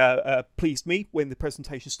really pleased me when the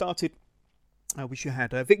presentation started which you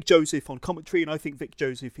had Vic Joseph on commentary, and I think Vic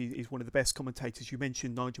Joseph is one of the best commentators. You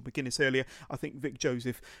mentioned Nigel McGuinness earlier. I think Vic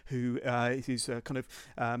Joseph, who is his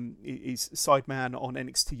is sideman on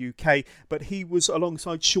NXT UK, but he was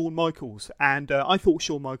alongside Shawn Michaels, and I thought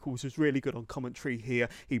Shawn Michaels was really good on commentary here.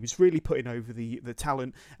 He was really putting over the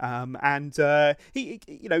talent, and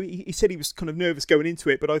he said he was kind of nervous going into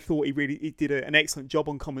it, but I thought he did an excellent job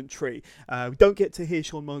on commentary. We don't get to hear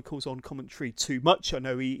Shawn Michaels on commentary too much. I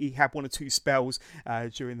know he had one or two spells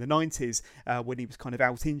during the 90s when he was kind of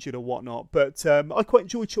out injured or whatnot, but I quite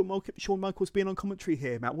enjoyed Shawn Michaels being on commentary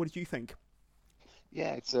here. Matt, what did you think?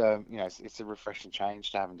 Yeah, it's it's a refreshing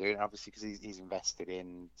change to have him do it, obviously, because he's invested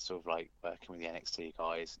in sort of like working with the NXT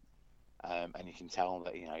guys, and you can tell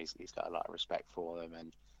that he's got a lot of respect for them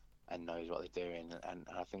and knows what they're doing, and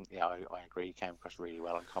I think I agree, he came across really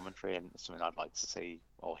well on commentary, and it's something I'd like to see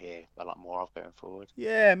or hear a lot more of going forward.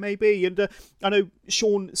 Yeah, maybe. And I know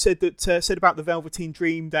Shawn said about the Velveteen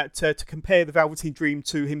Dream that to compare the Velveteen Dream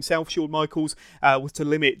to himself, Shawn Michaels, was to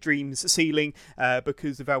limit Dream's ceiling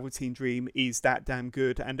because the Velveteen Dream is that damn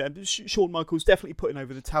good. And Shawn Michaels definitely putting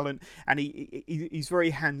over the talent, and he's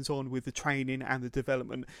very hands-on with the training and the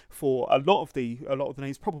development for a lot of the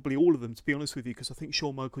names, probably all of them, to be honest with you, because I think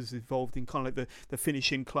Shawn Michaels is involved in kind of like the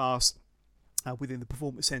finishing class within the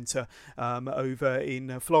Performance Center over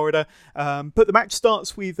in Florida. But the match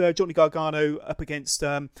starts with Johnny Gargano up against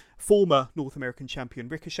former North American champion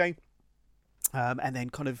Ricochet. And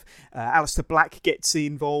then kind of Aleister Black gets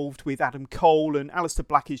involved with Adam Cole, and Aleister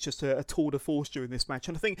Black is just a tour de force during this match.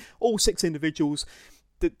 And I think all 6 individuals,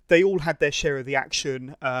 they all had their share of the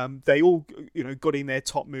action. They all, got in their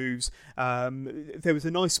top moves. There was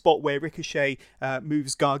a nice spot where Ricochet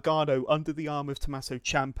moves Gargano under the arm of Tommaso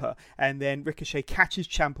Ciampa, and then Ricochet catches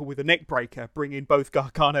Ciampa with a neck breaker, bringing both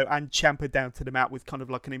Gargano and Ciampa down to the mat with kind of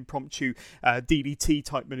like an impromptu DDT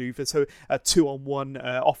type maneuver. So a 2-on-1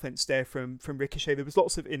 offense there from Ricochet. There was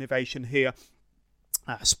lots of innovation here.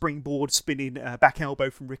 Springboard spinning back elbow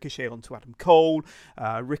from Ricochet onto Adam Cole.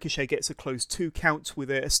 Ricochet gets a close 2 count with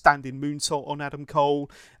a standing moonsault on Adam Cole.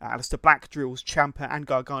 Aleister Black drills Ciampa and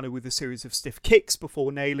Gargano with a series of stiff kicks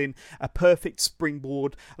before nailing a perfect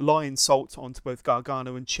springboard lion salt onto both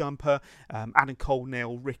Gargano and Ciampa. Adam Cole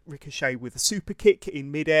nailed Ricochet with a super kick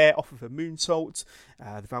in midair off of a moonsault.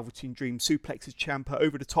 The Velveteen Dream suplexes Ciampa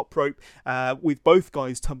over the top rope with both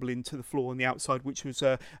guys tumbling to the floor on the outside, which was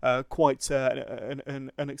quite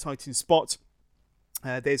an exciting spot.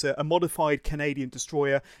 There's a modified Canadian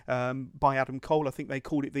destroyer by Adam Cole. I think they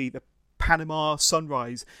called it the Panama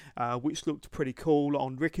Sunrise, which looked pretty cool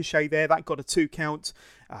on Ricochet there. That got a 2 count.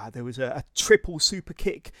 There was a triple super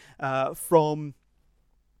kick from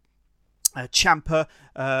Ciampa,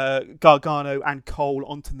 Gargano and Cole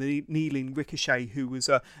onto the kneeling Ricochet, who was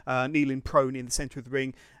kneeling prone in the centre of the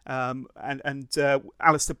ring. And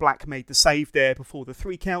Aleister Black made the save there before the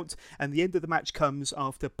 3 count. And the end of the match comes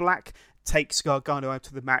after Black takes Gargano out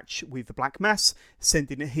of the match with the Black Mass,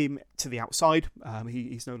 sending him to the outside.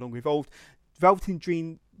 He's no longer involved. Velveteen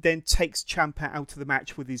Dream then takes Ciampa out of the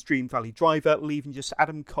match with his Dream Valley driver, leaving just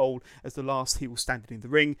Adam Cole as the last heel standing in the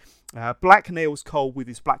ring. Black nails Cole with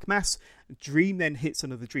his Black Mass. Dream then hits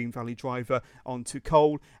another Dream Valley driver onto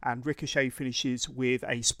Cole, and Ricochet finishes with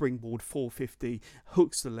a springboard 450,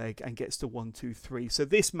 hooks the leg and gets to 1, 2, 3. So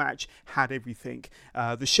this match had everything.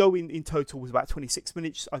 The show in total was about 26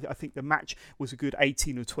 minutes. I think the match was a good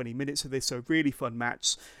 18 or 20 minutes of this, so a really fun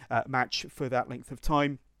match for that length of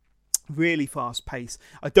time. Really fast pace.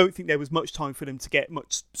 I don't think there was much time for them to get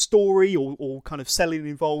much story or kind of selling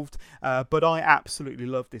involved, but I absolutely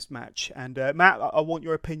loved this match. And Matt, I want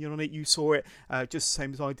your opinion on it. You saw it just the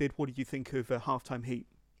same as I did. What did you think of Halftime Heat?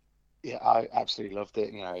 Yeah, I absolutely loved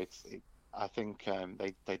it. I think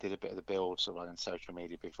they did a bit of the build sort of on social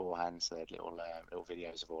media beforehand, so they had little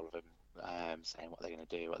videos of all of them saying what they're going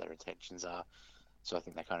to do, what their intentions are. So I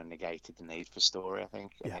think they kind of negated the need for story, I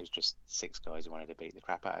think. Yeah. It was just 6 guys who wanted to beat the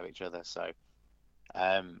crap out of each other. So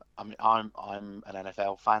I'm an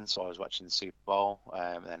NFL fan, so I was watching the Super Bowl.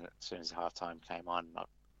 And then as soon as the halftime came on, I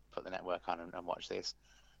put the network on and watched this.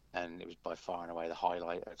 And it was by far and away the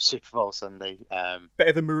highlight of Super Bowl Sunday.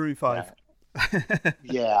 Better than Maroon 5.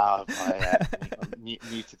 Yeah, I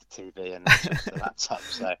muted the TV and switched the laptop.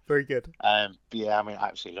 So very good. But yeah, I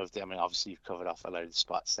absolutely loved it. Obviously you've covered off a load of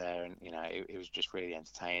spots there, and it was just really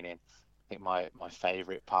entertaining. I think my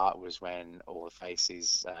favourite part was when all the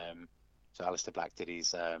faces. So Aleister Black did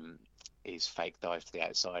his fake dive to the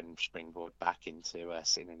outside and springboard back into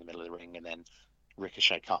sitting in the middle of the ring, and then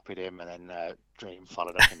Ricochet copied him, and then Dream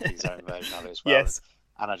followed up into his own version of it as well. Yes.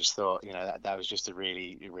 And I just thought, that was just a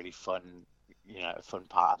really, really fun, fun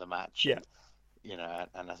part of the match. Yeah.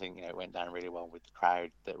 and I think it went down really well with the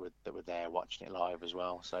crowd that were there watching it live as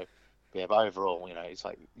well. So, but overall, it's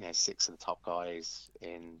like 6 of the top guys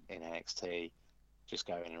in NXT just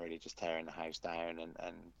going and really just tearing the house down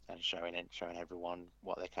and showing everyone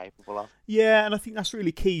what they're capable of. Yeah, and I think that's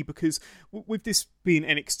really key because with this being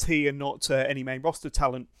NXT and not any main roster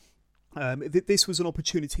talent, this was an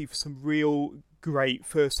opportunity for some real great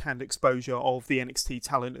first-hand exposure of the NXT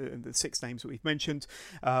talent and the 6 names that we've mentioned,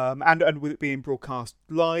 and with it being broadcast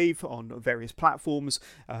live on various platforms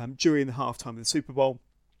during the halftime of the Super Bowl.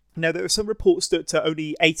 Now, there are some reports that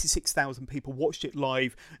only 86,000 people watched it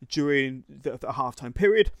live during the halftime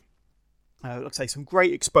period. Like I say, some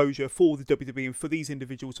great exposure for the WWE and for these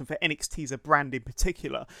individuals and for NXT as a brand in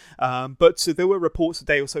particular. But there were reports a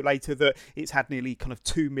day or so later that it's had nearly kind of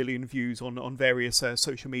 2 million views on various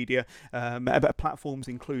social media platforms,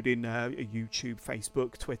 including YouTube,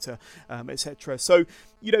 Facebook, Twitter, etc. So,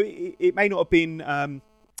 it may not have been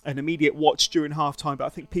an immediate watch during halftime, but I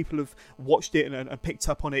think people have watched it and picked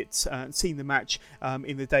up on it and seen the match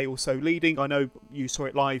in the day or so leading. I know you saw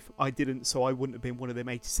it live, I didn't, so I wouldn't have been one of them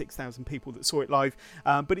 86,000 people that saw it live,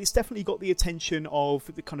 but it's definitely got the attention of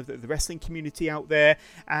the wrestling community out there.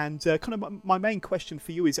 And kind of my main question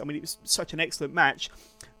for you is, I mean, it was such an excellent match.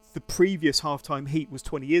 The previous halftime heat was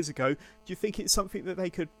 20 years ago. Do you think it's something that they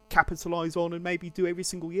could capitalise on and maybe do every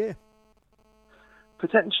single year?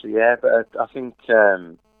 Potentially, yeah, but I think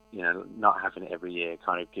not having it every year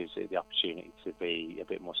kind of gives it the opportunity to be a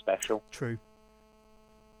bit more special. True.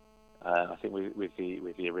 I think with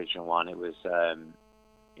the original one, it was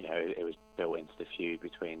it was built into the feud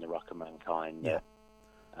between The Rock and Mankind. Yeah.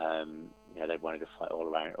 They wanted to fight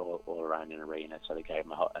all around an arena, so they gave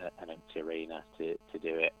them an empty arena to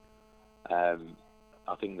do it.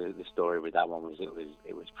 I think the story with that one was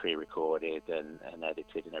it was pre-recorded and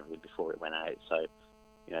edited and everything before it went out. So,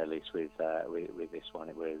 at least with this one,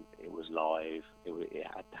 it was live. It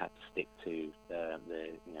had to stick to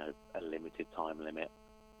a limited time limit.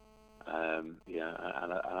 And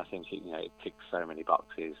I think it ticks so many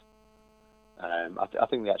boxes. I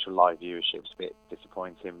think the actual live viewership was a bit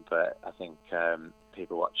disappointing, but I think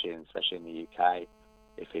people watching, especially in the UK,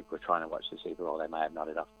 if people were trying to watch the Super Bowl, they may have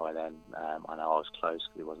nodded off by then. I know I was close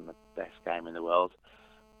because it wasn't the best game in the world.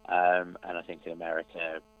 And I think in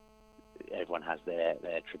America, everyone has their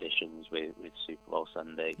traditions with Super Bowl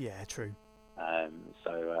Sunday. Yeah, true.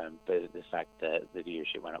 But the fact that the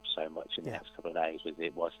viewership went up so much in the next couple of days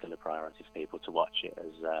was still a priority for people to watch it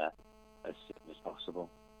as soon as possible.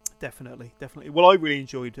 Definitely. Well, I really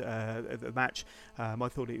enjoyed the match. I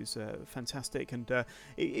thought it was fantastic, and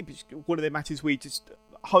it was one of the matches where you just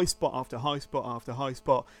high spot after high spot after high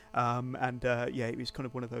spot, and it was kind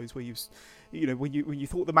of one of those where when you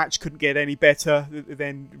thought the match couldn't get any better,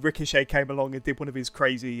 then Ricochet came along and did one of his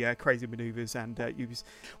crazy manoeuvres, and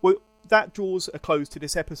that draws a close to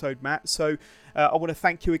this episode, Matt. So I want to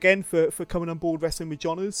thank you again for coming on board Wrestling with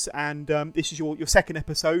Johners, and this is your second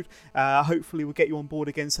episode. Hopefully we'll get you on board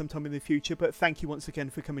again sometime in the future, but thank you once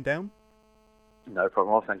again for coming down. No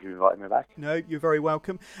problem. Well, thank you for inviting me back. No, you're very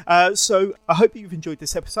welcome. So I hope that you've enjoyed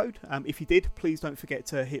this episode. If you did, please don't forget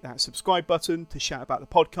to hit that subscribe button, to shout about the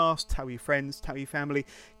podcast, tell your friends, tell your family.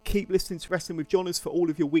 Keep listening to Wrestling with Johners for all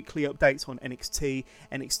of your weekly updates on NXT,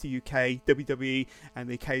 NXT UK, WWE, and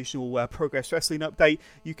the occasional Progress Wrestling update.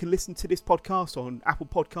 You can listen to this podcast on Apple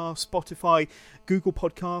Podcasts, Spotify, Google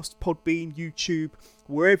Podcasts, Podbean, YouTube,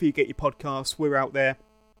 wherever you get your podcasts. We're out there.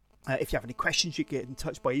 If you have any questions, you can get in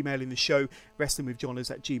touch by emailing the show,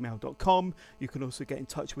 wrestlingwithjohners@gmail.com. You can also get in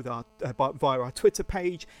touch with our via our Twitter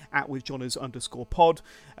page, @withjohners_pod.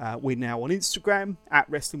 We're now on Instagram,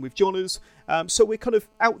 @wrestlingwithjohners. So we're kind of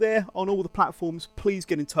out there on all the platforms. Please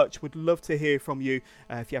get in touch. We'd love to hear from you.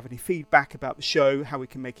 If you have any feedback about the show, how we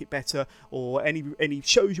can make it better, or any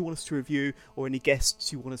shows you want us to review, or any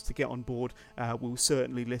guests you want us to get on board, we'll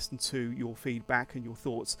certainly listen to your feedback and your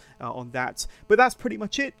thoughts on that. But that's pretty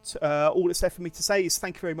much it. All that's left for me to say is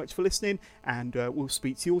thank you very much for listening, and we'll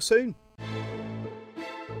speak to you all soon.